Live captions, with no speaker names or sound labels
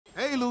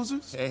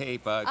losers? Hey,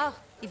 Bug. Oh,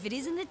 if it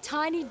isn't the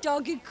tiny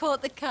dog who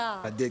caught the car.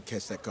 I did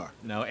catch that car.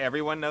 No,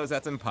 everyone knows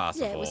that's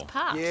impossible. Yeah, it was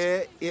parked.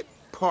 Yeah, it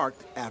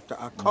parked after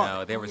I caught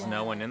No, it. there was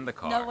no one in the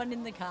car. No one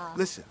in the car.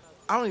 Listen,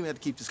 I don't even have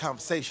to keep this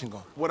conversation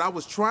going. What I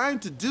was trying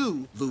to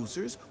do,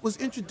 losers, was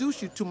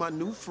introduce you to my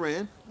new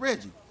friend,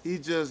 Reggie. He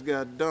just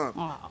got dumped.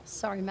 Oh,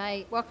 sorry,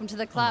 mate. Welcome to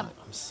the club.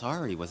 I'm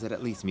sorry. Was it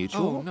at least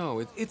mutual? Oh,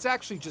 no, it's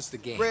actually just a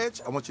game. Reg,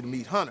 I want you to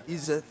meet Hunter.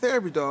 He's a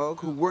therapy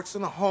dog who works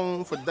in a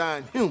home for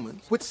dying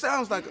humans, which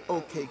sounds like an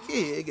okay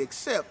gig,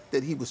 except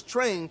that he was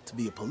trained to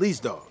be a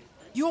police dog.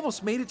 You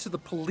almost made it to the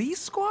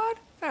police squad?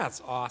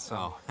 That's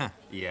awesome. Oh,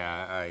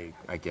 yeah,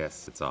 I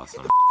guess it's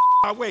awesome.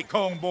 Wait,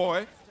 cone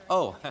boy.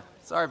 Oh,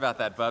 sorry about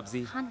that,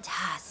 Bubsy. Hunter,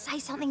 say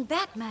something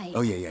back, mate.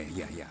 Oh, yeah.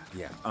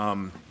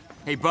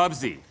 Hey,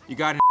 Bubsy, you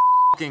got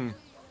f***ing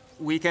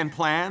weekend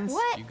plans?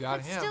 What? You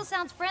got that him. still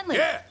sounds friendly.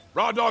 Yeah,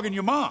 raw dogging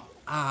your mom.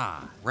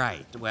 Ah,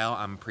 right. Well,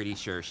 I'm pretty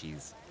sure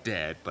she's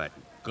dead, but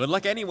good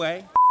luck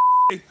anyway.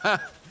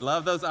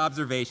 Love those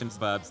observations,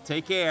 Bubs.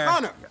 Take care.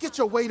 Hunter, get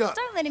your weight up.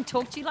 Don't let him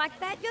talk to you like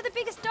that. You're the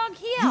biggest dog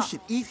here. You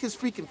should eat his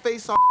freaking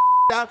face off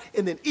out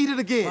and then eat it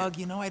again. Bug,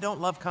 you know I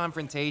don't love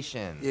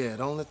confrontation. Yeah,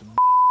 don't let the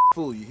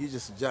fool you. He's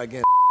just a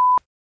gigantic